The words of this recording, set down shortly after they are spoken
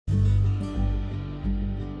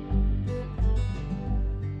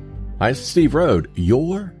Hi, it's Steve Rode,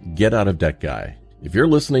 your Get Out of Debt guy. If you're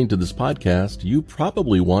listening to this podcast, you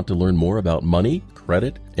probably want to learn more about money,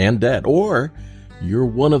 credit, and debt, or you're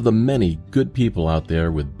one of the many good people out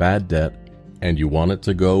there with bad debt and you want it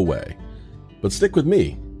to go away. But stick with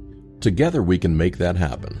me. Together we can make that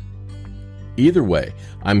happen. Either way,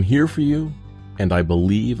 I'm here for you, and I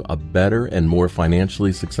believe a better and more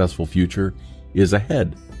financially successful future is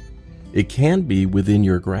ahead. It can be within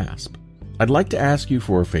your grasp. I'd like to ask you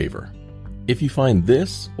for a favor. If you find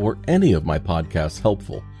this or any of my podcasts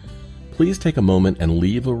helpful, please take a moment and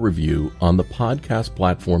leave a review on the podcast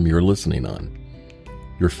platform you're listening on.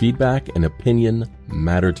 Your feedback and opinion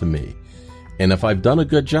matter to me, and if I've done a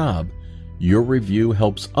good job, your review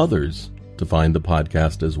helps others to find the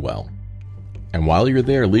podcast as well. And while you're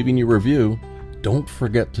there leaving your review, don't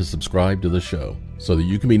forget to subscribe to the show so that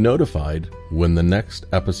you can be notified when the next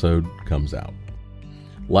episode comes out.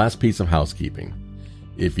 Last piece of housekeeping.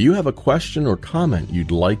 If you have a question or comment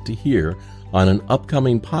you'd like to hear on an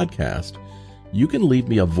upcoming podcast, you can leave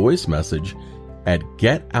me a voice message at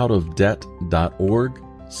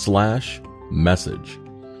getoutofdebt.org/message.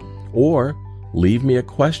 Or leave me a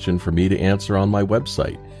question for me to answer on my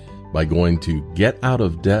website by going to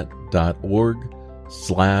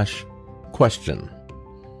getoutofdebt.org/question.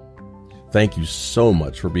 Thank you so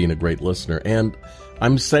much for being a great listener, and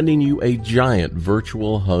I'm sending you a giant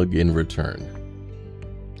virtual hug in return.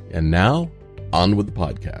 And now, on with the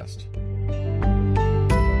podcast.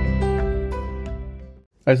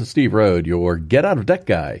 Hi, this is Steve Rode, your Get Out of Debt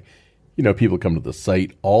guy. You know, people come to the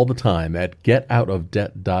site all the time at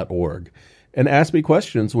getoutofdebt.org and ask me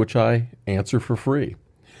questions which I answer for free.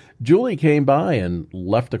 Julie came by and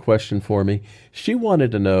left a question for me. She wanted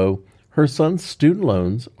to know her son's student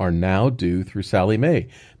loans are now due through Sallie Mae.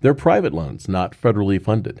 They're private loans, not federally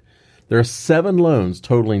funded. There are 7 loans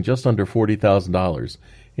totaling just under $40,000,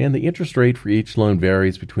 and the interest rate for each loan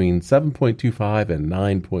varies between 7.25 and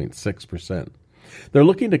 9.6%. They're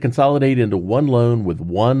looking to consolidate into one loan with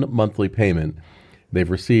one monthly payment. They've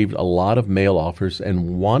received a lot of mail offers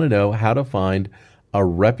and want to know how to find a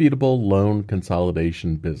reputable loan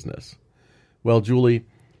consolidation business. Well, Julie,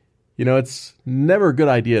 you know, it's never a good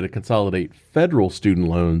idea to consolidate federal student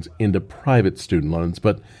loans into private student loans,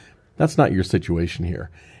 but that's not your situation here.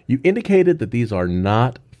 You indicated that these are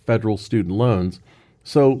not federal student loans,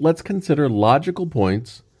 so let's consider logical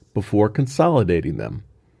points before consolidating them.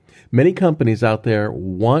 Many companies out there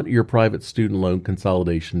want your private student loan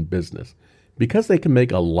consolidation business because they can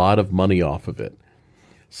make a lot of money off of it.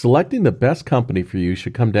 Selecting the best company for you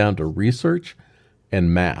should come down to research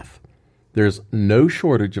and math. There's no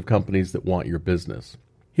shortage of companies that want your business.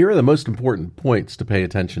 Here are the most important points to pay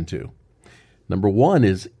attention to. Number 1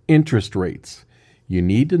 is interest rates. You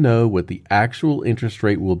need to know what the actual interest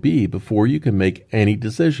rate will be before you can make any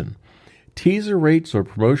decision. Teaser rates or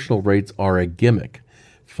promotional rates are a gimmick.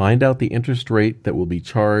 Find out the interest rate that will be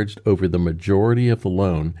charged over the majority of the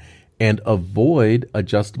loan and avoid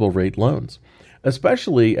adjustable rate loans.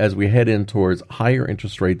 Especially as we head in towards higher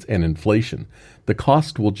interest rates and inflation, the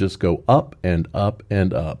cost will just go up and up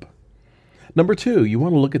and up. Number 2, you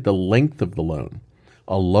want to look at the length of the loan.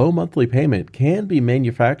 A low monthly payment can be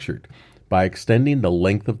manufactured by extending the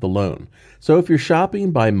length of the loan. So if you're shopping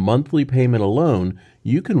by monthly payment alone,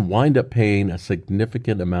 you can wind up paying a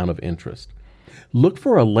significant amount of interest. Look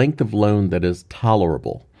for a length of loan that is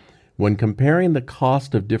tolerable. When comparing the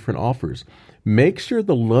cost of different offers, make sure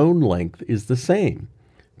the loan length is the same.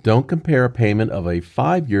 Don't compare a payment of a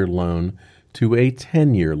 5-year loan to a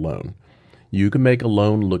 10-year loan. You can make a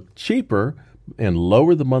loan look cheaper and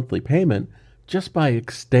lower the monthly payment just by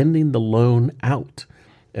extending the loan out.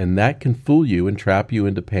 And that can fool you and trap you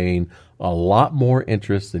into paying a lot more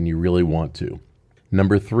interest than you really want to.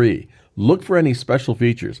 Number 3, look for any special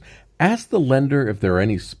features. Ask the lender if there are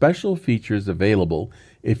any special features available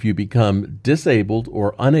if you become disabled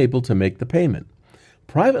or unable to make the payment.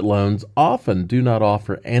 Private loans often do not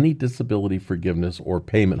offer any disability forgiveness or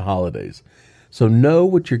payment holidays, so know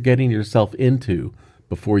what you're getting yourself into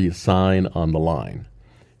before you sign on the line.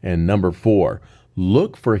 And number 4,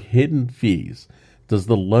 look for hidden fees. Does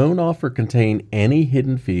the loan offer contain any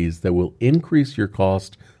hidden fees that will increase your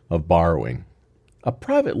cost of borrowing? A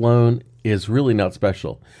private loan is really not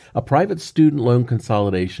special. A private student loan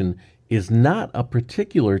consolidation is not a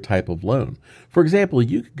particular type of loan. For example,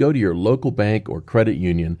 you could go to your local bank or credit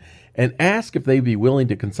union and ask if they'd be willing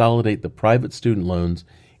to consolidate the private student loans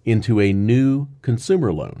into a new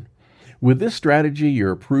consumer loan. With this strategy,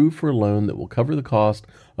 you're approved for a loan that will cover the cost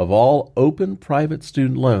of all open private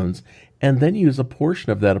student loans and then use a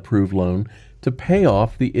portion of that approved loan to pay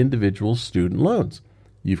off the individual student loans.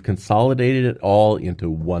 You've consolidated it all into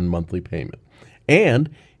one monthly payment. And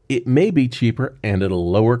it may be cheaper and at a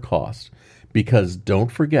lower cost, because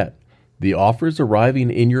don't forget, the offers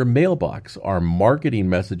arriving in your mailbox are marketing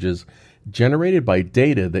messages generated by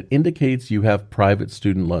data that indicates you have private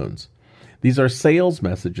student loans. These are sales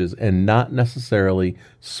messages and not necessarily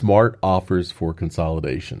smart offers for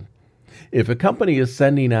consolidation. If a company is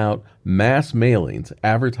sending out mass mailings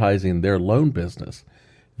advertising their loan business,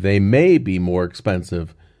 they may be more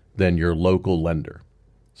expensive than your local lender.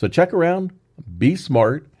 So check around, be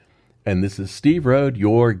smart, and this is Steve Rode,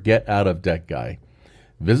 your Get Out of Debt guy.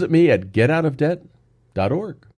 Visit me at getoutofdebt.org.